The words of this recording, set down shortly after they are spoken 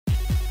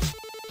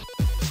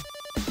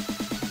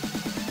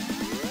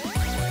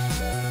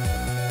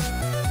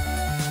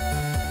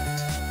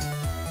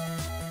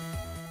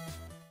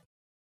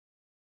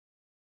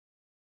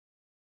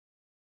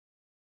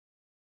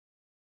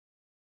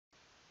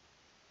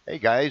Hey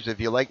guys,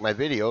 if you like my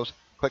videos,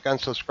 click on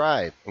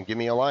subscribe and give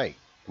me a like.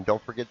 And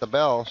don't forget the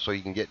bell so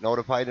you can get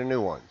notified of new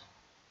ones.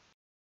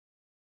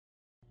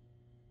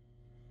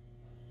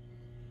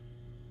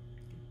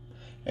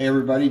 Hey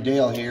everybody,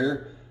 Dale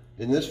here.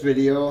 In this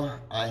video,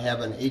 I have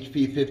an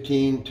HP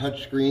 15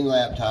 touchscreen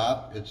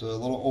laptop. It's a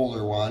little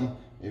older one,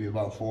 maybe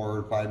about 4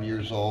 or 5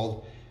 years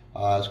old.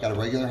 It's got a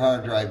regular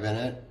hard drive in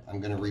it. I'm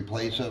going to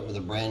replace it with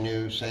a brand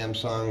new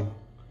Samsung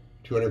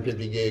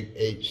 250 gig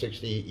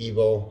 860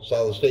 EVO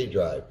solid state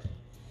drive.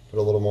 Put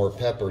a little more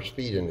pep or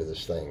speed into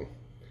this thing.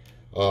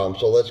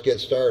 So let's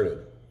get started.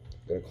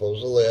 I'm going to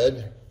close the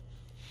lid.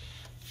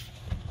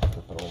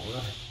 Flip it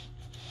over.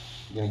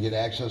 You're going to get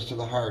access to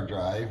the hard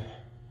drive.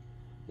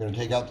 I'm going to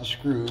take out the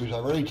screws.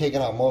 I've already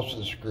taken out most of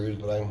the screws,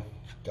 but I've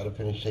got to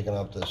finish taking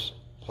out this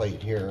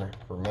plate here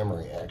for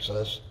memory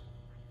access.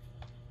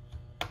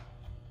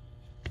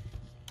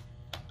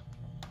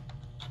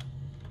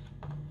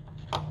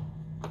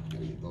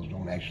 Those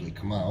don't actually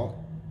come out.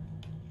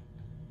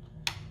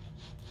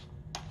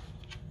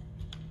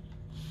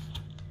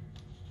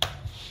 Oh,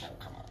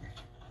 come on.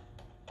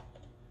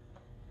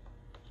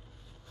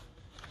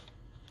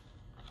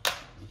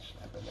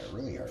 Snap in there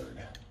really hard.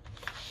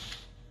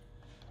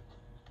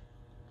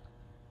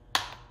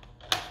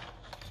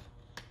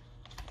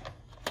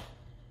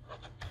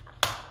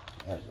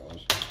 There it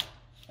goes.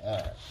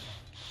 Alright.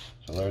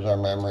 So there's our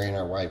memory and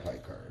our Wi-Fi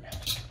card.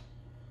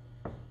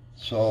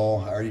 So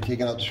I already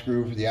taken out the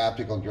screw for the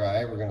optical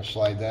drive. We're going to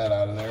slide that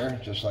out of there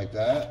just like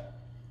that.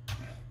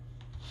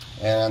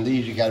 And on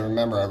these you got to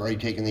remember, I've already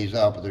taken these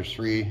out, but there's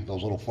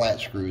those little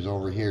flat screws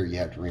over here you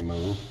have to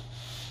remove.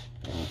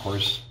 And of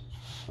course,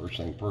 first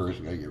thing first,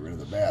 we got to get rid of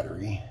the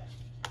battery.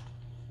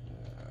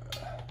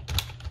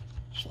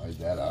 Slide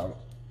that out,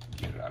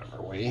 get it out of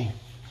our way.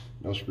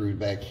 No screws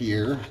back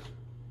here.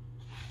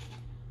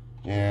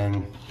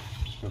 And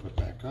just flip it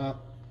back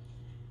up.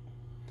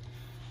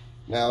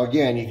 Now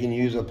again, you can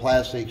use a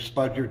plastic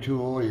spudger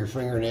tool or your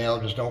fingernail,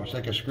 just don't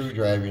stick a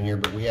screwdriver in here,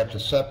 but we have to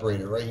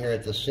separate it right here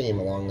at the seam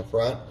along the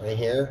front, right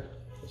here.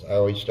 I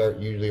always start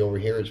usually over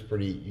here, it's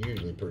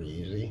usually pretty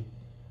easy.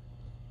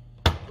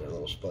 Get a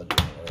little spudger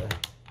in there.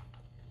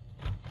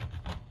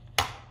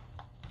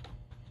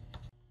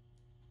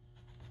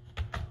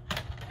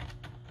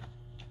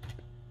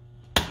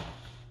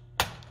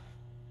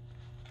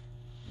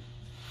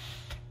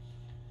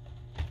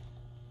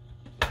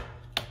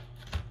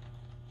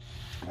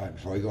 All right,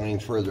 before I go any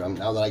further,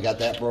 now that I got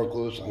that broke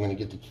loose, I'm going to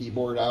get the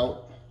keyboard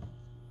out.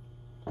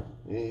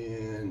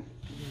 And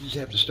you just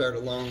have to start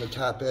along the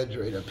top edge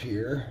right up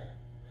here.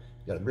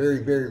 Got a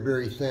very, very,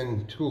 very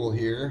thin tool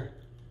here.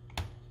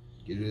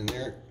 Get it in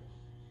there.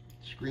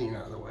 Screen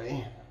out of the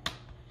way.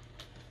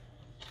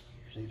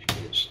 See if you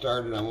can get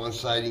started on one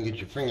side, you can get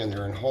your finger in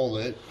there and hold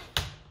it.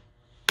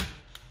 It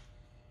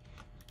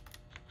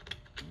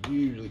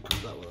usually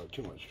comes out without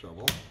too much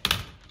trouble.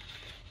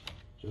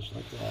 Just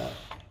like that.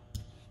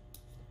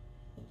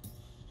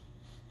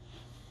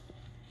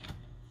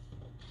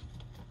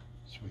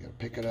 We got to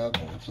pick it up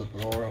and flip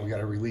it over, and we got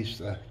to release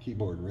the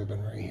keyboard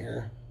ribbon right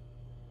here.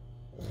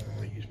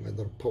 Use my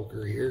little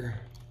poker here.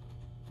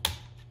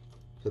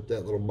 Flip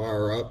that little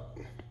bar up.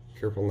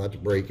 Careful not to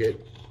break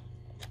it.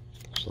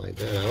 Slide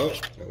that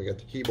out. Now we got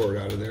the keyboard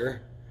out of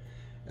there.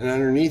 And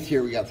underneath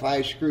here we got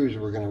 5 screws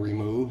that we're going to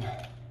remove.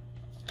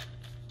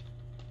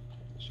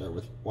 Start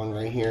with one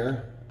right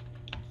here.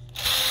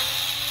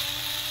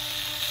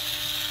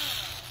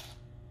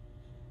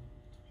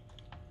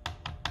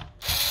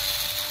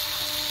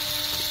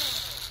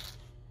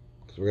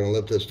 So we're going to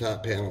lift this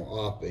top panel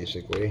off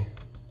basically.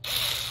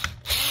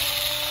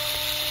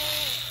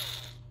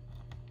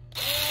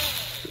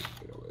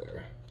 Get over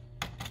there.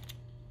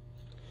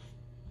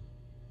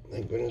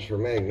 Thank goodness for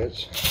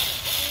magnets.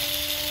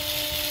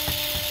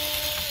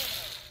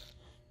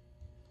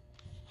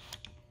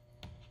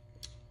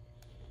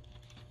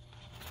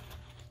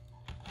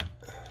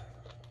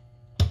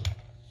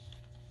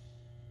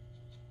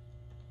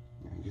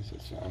 I guess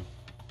it's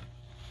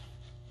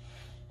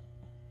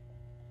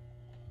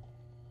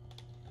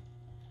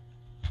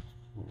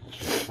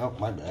oh,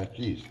 my bad.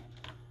 Jeez.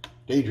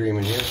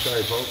 Daydreaming here.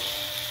 Sorry, folks.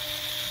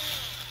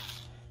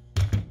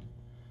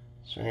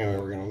 So anyway,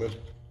 we're going to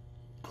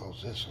close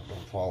this so it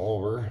don't fall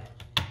over.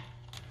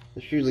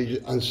 This usually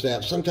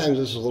unsnaps. Sometimes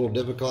this is a little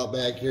difficult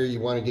back here. You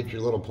want to get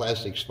your little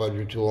plastic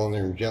spudger tool in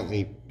there and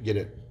gently get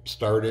it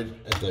started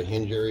at the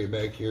hinge area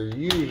back here.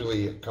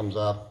 Usually it comes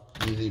off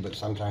easy, but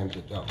sometimes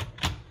it don't.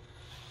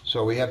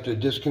 So we have to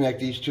disconnect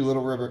these 2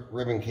 little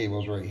ribbon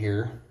cables right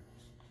here.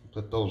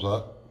 Put those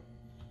up.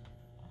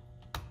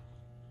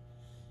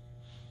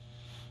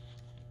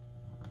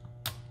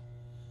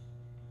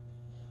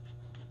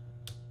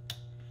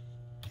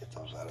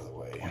 Those out of the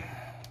way.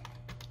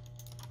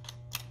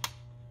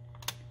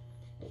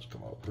 Those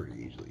come out pretty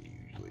easily,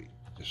 usually,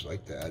 just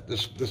like that.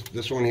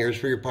 This one here is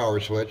for your power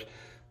switch.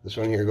 This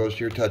one here goes to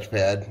your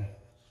touchpad.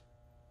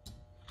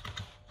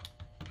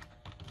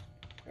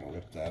 Gonna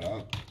lift that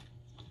up.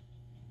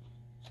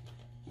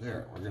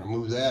 There, we're gonna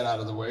move that out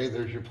of the way.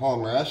 There's your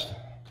palm rest.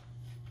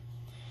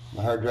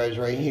 The hard drive's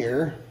right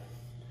here.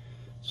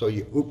 So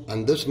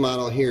on this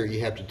model here, you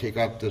have to take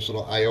off this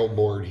little I/O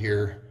board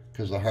here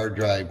because the hard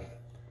drive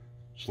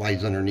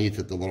slides underneath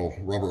it, the little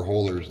rubber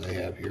holders they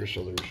have here.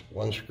 So there's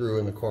one screw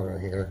in the corner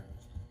here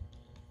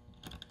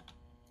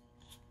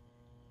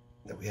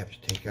that we have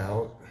to take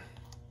out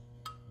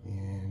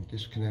and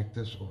disconnect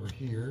this over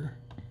here,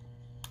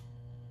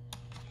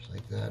 just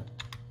like that.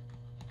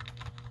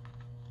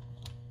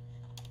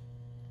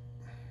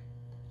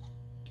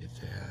 Get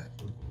that.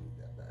 Ooh, move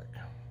that back.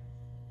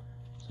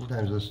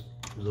 Sometimes this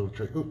little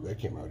trick, oop, that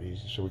came out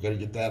easy. So we got to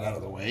get that out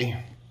of the way.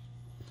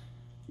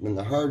 And then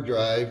the hard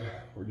drive,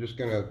 we're just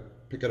going to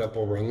pick it up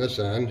over on this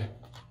end.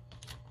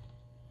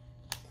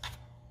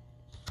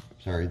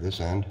 Sorry, this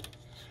end.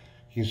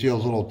 You can see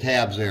those little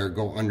tabs there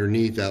go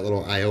underneath that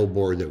little I/O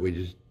board that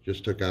we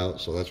just took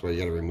out, so that's why you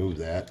got to remove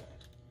that.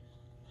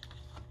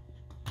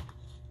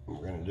 And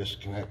we're going to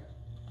disconnect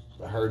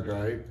the hard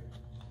drive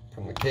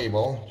from the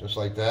cable, just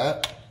like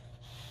that.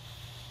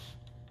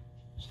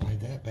 Slide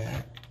that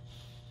back.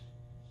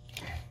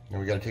 And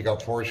we got to take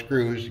out 4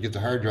 screws to get the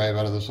hard drive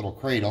out of this little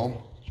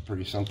cradle. It's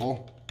pretty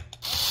simple.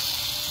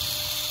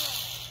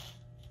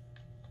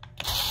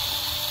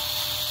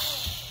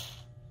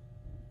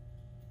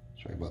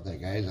 Sorry about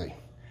that, guys. I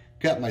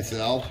cut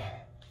myself.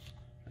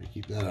 Try to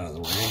keep that out of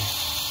the way.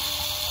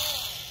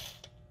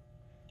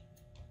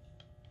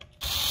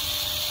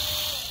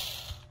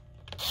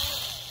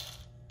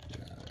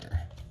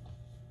 There.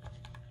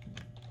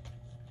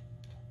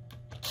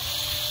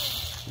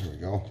 There we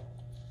go.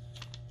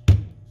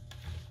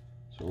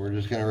 So we're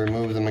just going to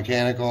remove the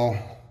mechanical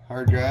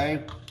hard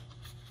drive.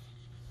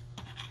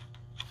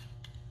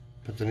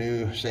 Put the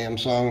new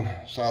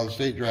Samsung solid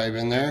state drive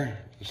in there,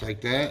 just like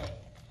that.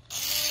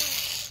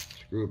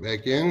 Screw it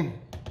back in.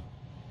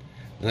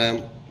 And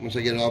then once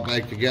I get it all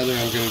back together,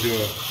 I'm going to do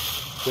a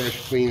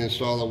fresh clean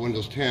install of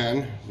Windows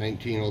 10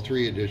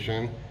 1903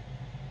 edition.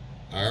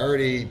 I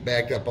already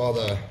backed up all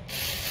the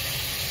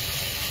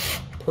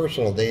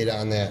personal data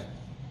on that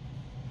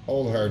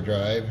old hard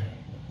drive.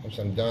 Once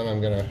I'm done,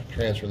 I'm going to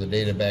transfer the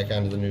data back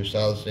onto the new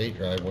solid state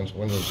drive once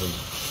Windows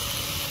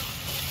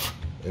is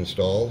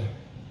installed.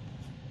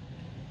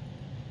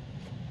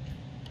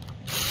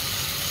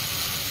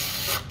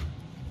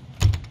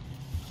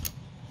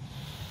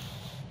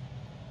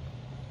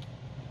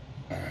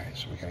 Alright,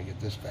 so we got to get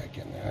this back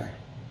in there.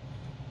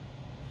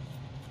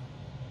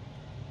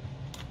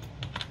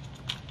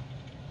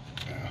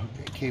 Hook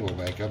that cable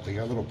back up. They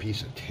got a little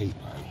piece of tape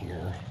on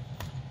here.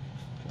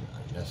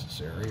 Not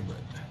necessary, but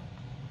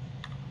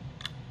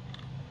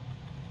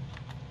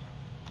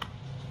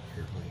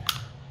carefully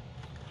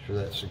make sure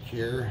that's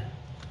secure.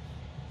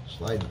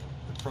 Slide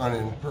the front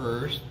end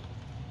first.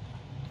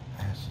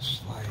 It has to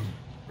slide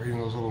right in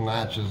those little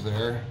notches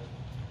there.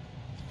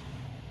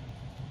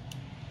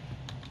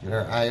 Get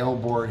our I/O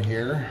board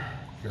here.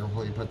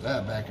 Carefully put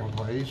that back in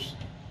place,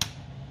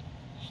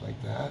 just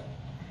like that.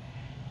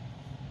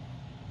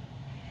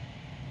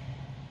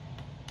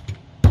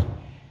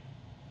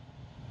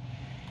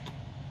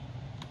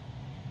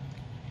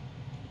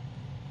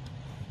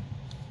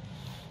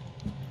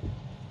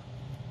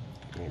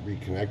 And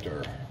reconnect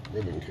our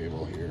ribbon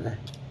cable here.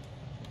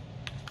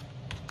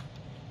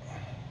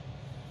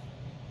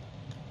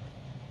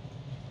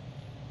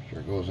 Sure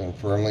it goes in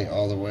firmly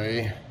all the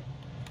way.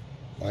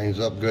 Lines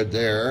up good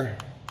there.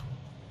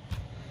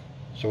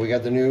 So we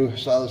got the new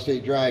solid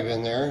state drive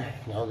in there.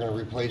 Now we're going to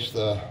replace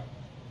the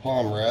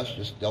palm rest.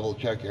 Just double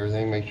check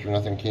everything, make sure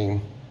nothing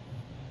came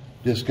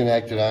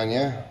disconnected on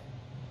you.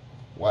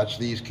 Watch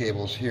these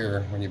cables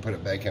here. When you put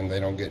it back in, they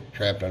don't get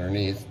trapped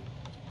underneath,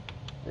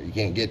 or you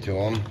can't get to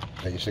them,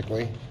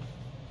 basically.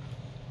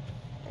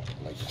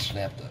 I like to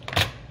snap the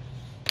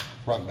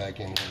front back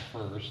in here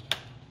first.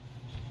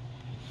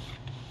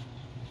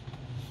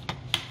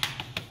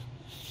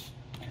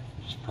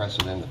 Press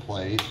it into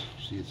place.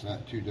 See, it's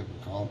not too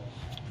difficult.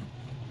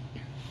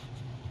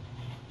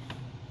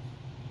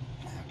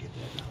 Now get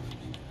that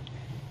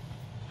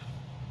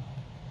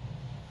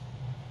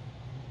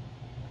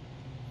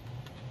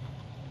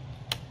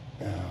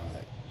down. Now,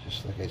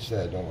 just like I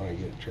said, don't want to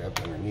get it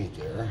trapped underneath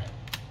there.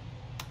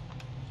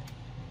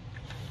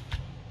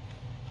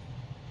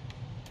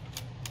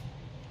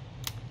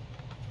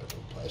 Put a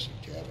little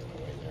plastic tab in the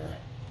way there.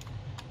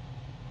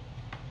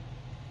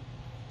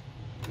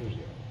 Here's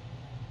the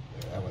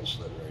that one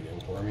slid right in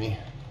for me.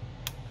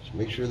 So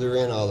make sure they're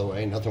in all the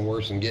way. Nothing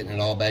worse than getting it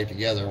all back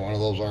together. One of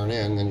those aren't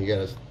in, then you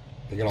gotta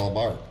take it all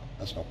apart.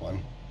 That's no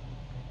fun.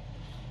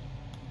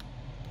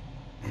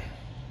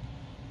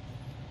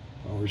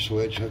 Power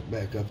switch hooked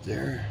back up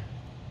there.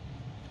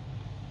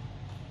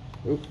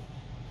 Oop,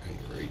 ain't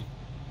right.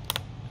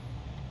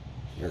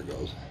 There it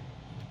goes.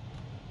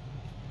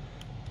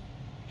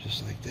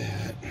 Just like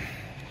that.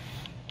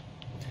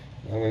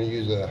 Now I'm going to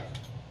use a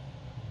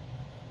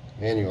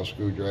manual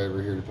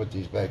screwdriver here to put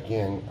these back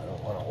in. I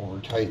don't want to over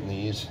tighten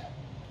these.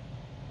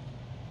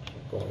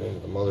 Going into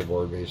the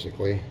motherboard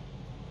basically.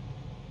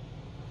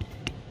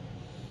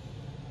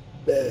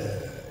 Here's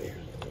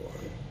another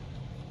one.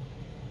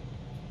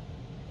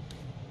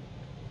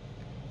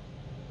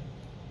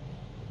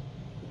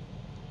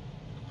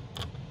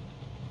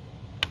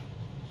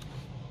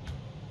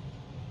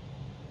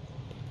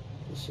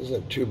 This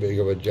isn't too big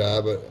of a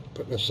job, but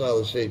putting a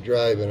solid state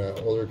drive in an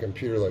older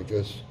computer like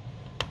this,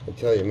 I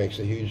tell you, it makes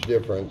a huge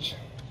difference.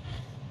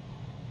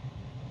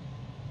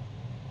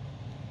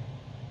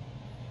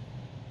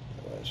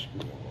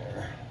 Screw in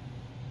there.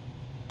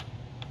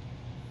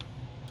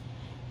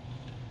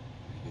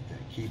 Get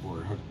that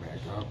keyboard hooked back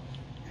up.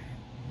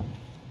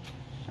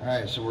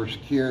 Alright, so we're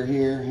secure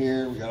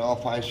here. We got all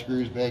 5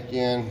 screws back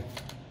in.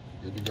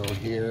 Good to go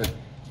here.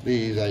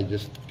 These, I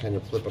just kind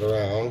of flip it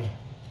around.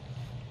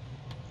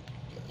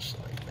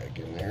 Slide back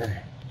in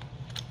there.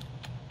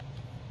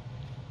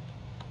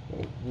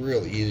 A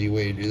real easy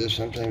way to do this.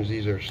 Sometimes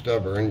these are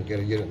stubborn. You got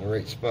to get it in the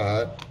right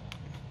spot.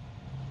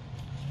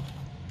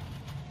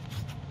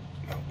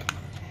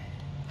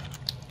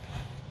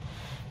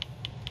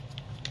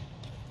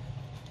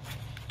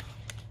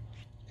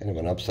 Kind of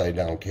an upside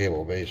down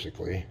cable,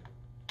 basically.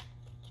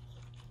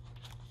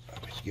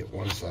 Always get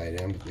one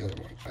side in, but the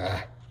other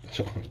one,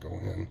 doesn't want to go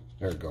in.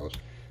 There it goes.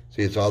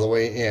 See, it's all the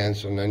way in,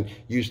 so then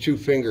use 2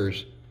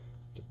 fingers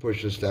to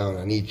push this down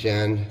on each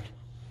end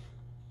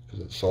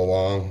because it's so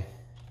long.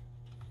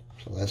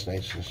 So that's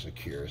nice and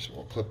secure. So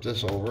we'll flip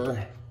this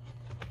over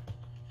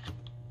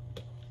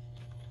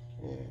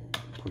and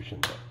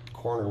pushing the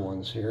corner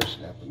ones here,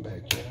 snap them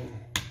back in.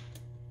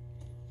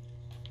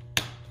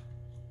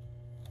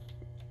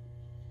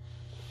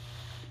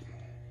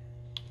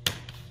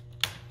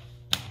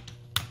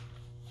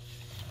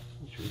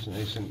 It's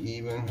nice and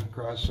even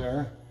across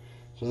there.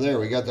 So there,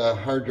 we got the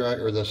hard drive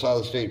or the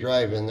solid state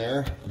drive in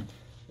there.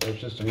 It's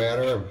just a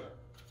matter of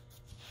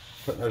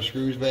putting our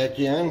screws back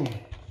in,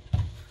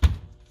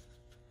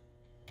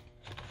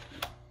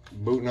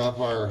 booting off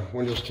our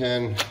Windows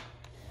 10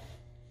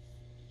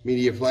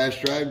 media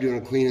flash drive, doing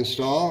a clean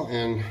install,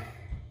 and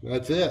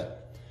that's it.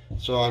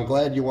 So I'm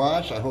glad you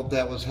watched. I hope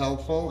that was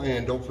helpful,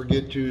 and don't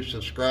forget to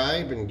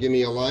subscribe and give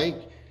me a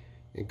like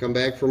and come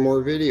back for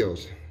more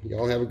videos.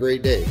 Y'all have a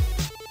great day.